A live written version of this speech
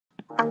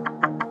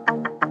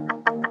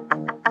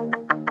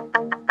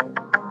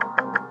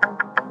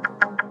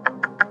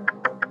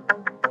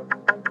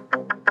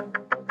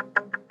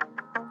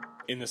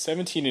In the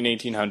 17 and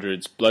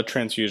 1800s, blood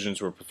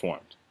transfusions were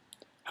performed.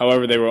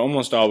 However, they were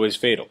almost always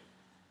fatal.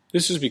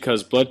 This is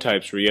because blood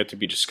types were yet to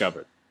be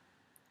discovered.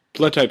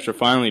 Blood types were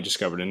finally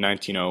discovered in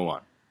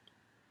 1901.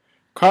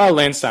 Karl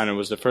Landsteiner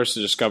was the first to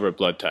discover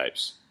blood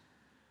types.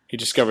 He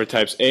discovered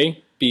types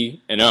A,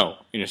 B, and O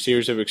in a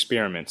series of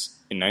experiments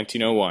in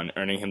 1901,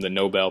 earning him the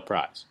Nobel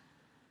Prize.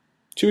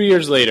 2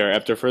 years later,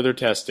 after further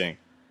testing,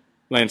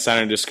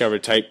 Landsteiner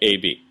discovered type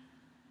AB.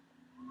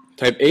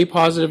 Type A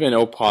positive and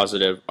O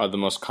positive are the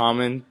most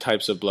common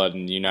types of blood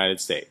in the United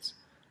States,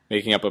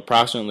 making up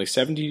approximately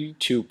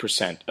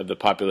 72% of the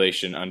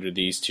population under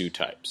these two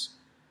types.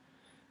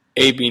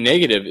 AB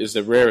negative is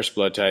the rarest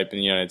blood type in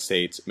the United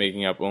States,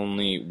 making up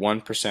only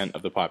 1%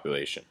 of the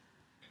population.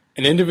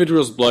 An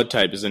individual's blood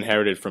type is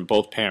inherited from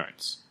both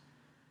parents.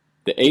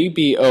 The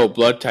ABO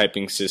blood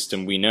typing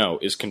system we know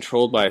is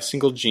controlled by a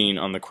single gene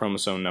on the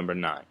chromosome number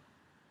 9.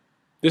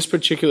 This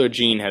particular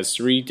gene has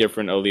 3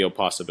 different allele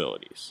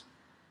possibilities.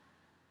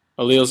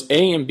 Alleles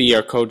A and B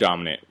are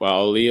codominant,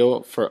 while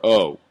allele for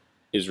O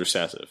is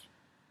recessive.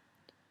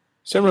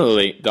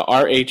 Similarly, the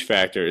Rh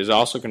factor is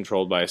also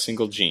controlled by a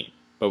single gene,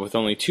 but with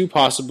only 2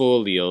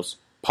 possible alleles,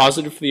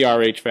 positive for the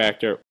Rh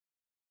factor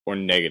or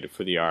negative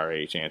for the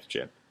Rh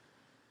antigen.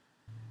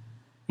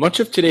 Much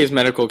of today's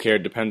medical care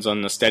depends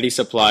on the steady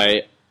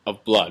supply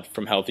of blood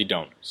from healthy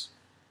donors.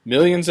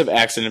 Millions of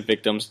accident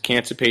victims,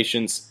 cancer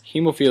patients,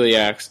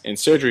 hemophiliacs, and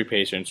surgery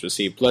patients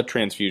receive blood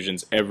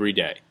transfusions every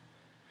day.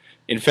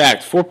 In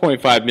fact,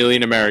 4.5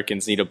 million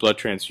Americans need a blood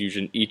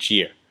transfusion each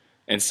year,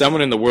 and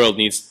someone in the world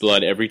needs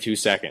blood every 2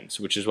 seconds,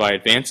 which is why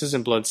advances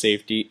in blood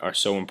safety are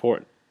so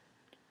important.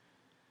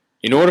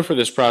 In order for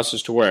this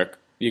process to work,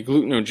 the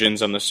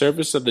agglutinogens on the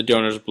surface of the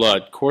donor's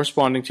blood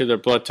corresponding to their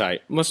blood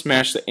type must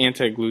match the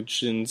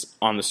anti-agglutinogens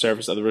on the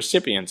surface of the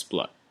recipient's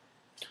blood.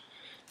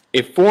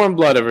 If foreign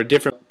blood of a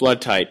different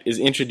blood type is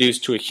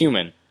introduced to a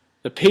human,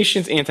 the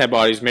patient's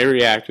antibodies may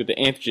react with the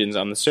antigens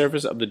on the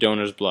surface of the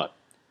donor's blood.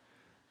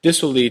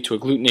 This will lead to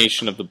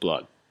agglutination of the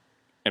blood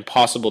and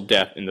possible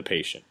death in the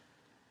patient.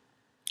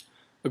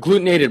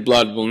 Agglutinated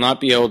blood will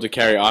not be able to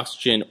carry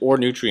oxygen or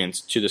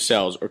nutrients to the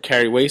cells or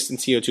carry waste and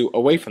CO2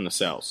 away from the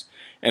cells,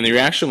 and the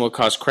reaction will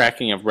cause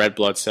cracking of red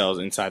blood cells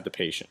inside the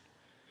patient.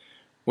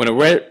 When a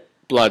red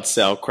blood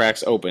cell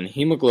cracks open,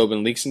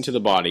 hemoglobin leaks into the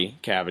body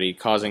cavity,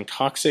 causing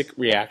toxic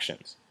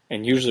reactions,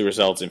 and usually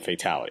results in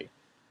fatality.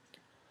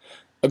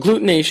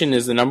 Agglutination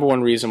is the number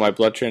one reason why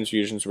blood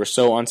transfusions were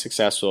so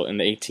unsuccessful in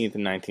the 18th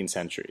and 19th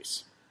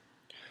centuries.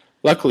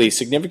 Luckily,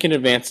 significant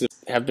advances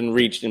have been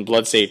reached in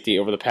blood safety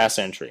over the past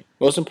century,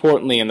 most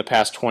importantly in the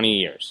past 20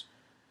 years.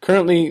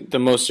 Currently, the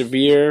most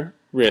severe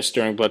risk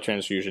during blood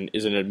transfusion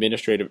is an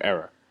administrative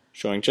error,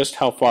 showing just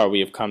how far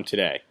we have come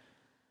today.